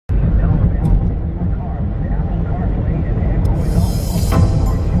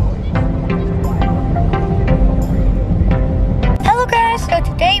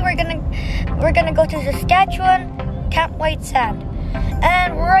gonna go to Saskatchewan, Camp White Sand.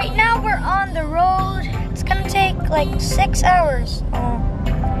 And right now we're on the road. It's gonna take like 6 hours.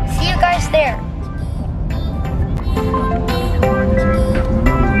 See you guys there.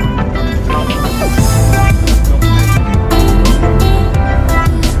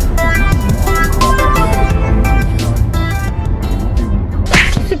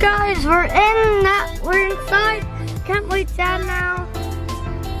 So guys, we're inside Camp White Sand now.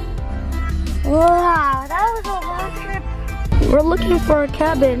 Wow, that was a long trip. We're looking for a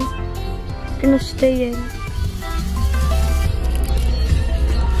cabin gonna stay in.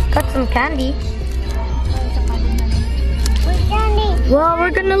 Got some candy. Well,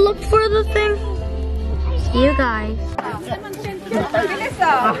 we're gonna look for the thing. See you guys.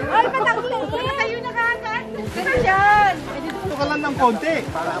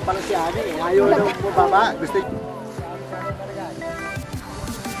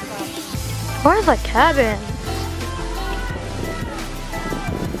 Where's the cabin?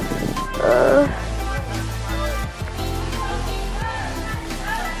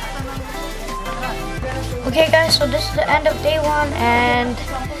 Okay guys, so this is the end of day 1 and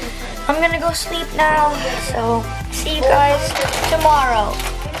I'm gonna go sleep now. So see you guys tomorrow.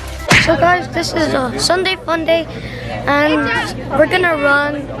 So guys, this is a Sunday fun day and we're gonna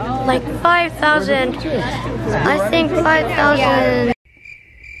run like 5,000, I think 5,000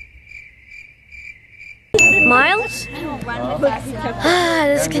 miles?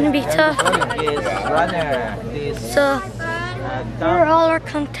 This is gonna be tough. So, who are all our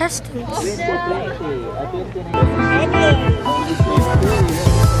contestants?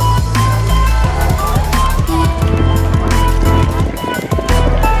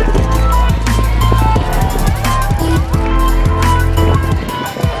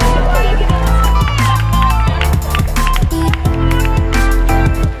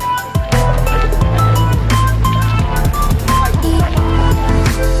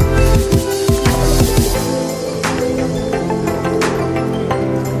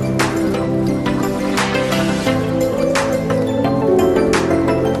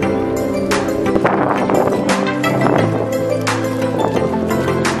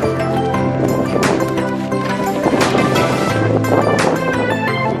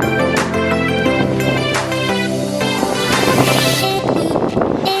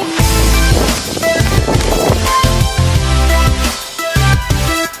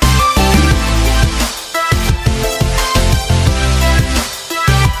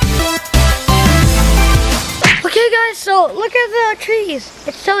 So look at the trees.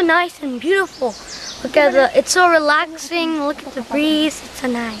 It's so nice and beautiful. Look at it's so relaxing. Look at the breeze. It's so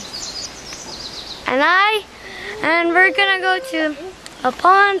nice. And we're gonna go to a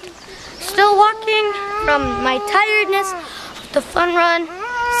pond. Still walking from my tiredness of the fun run.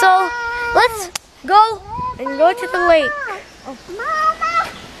 So let's go and go to the lake.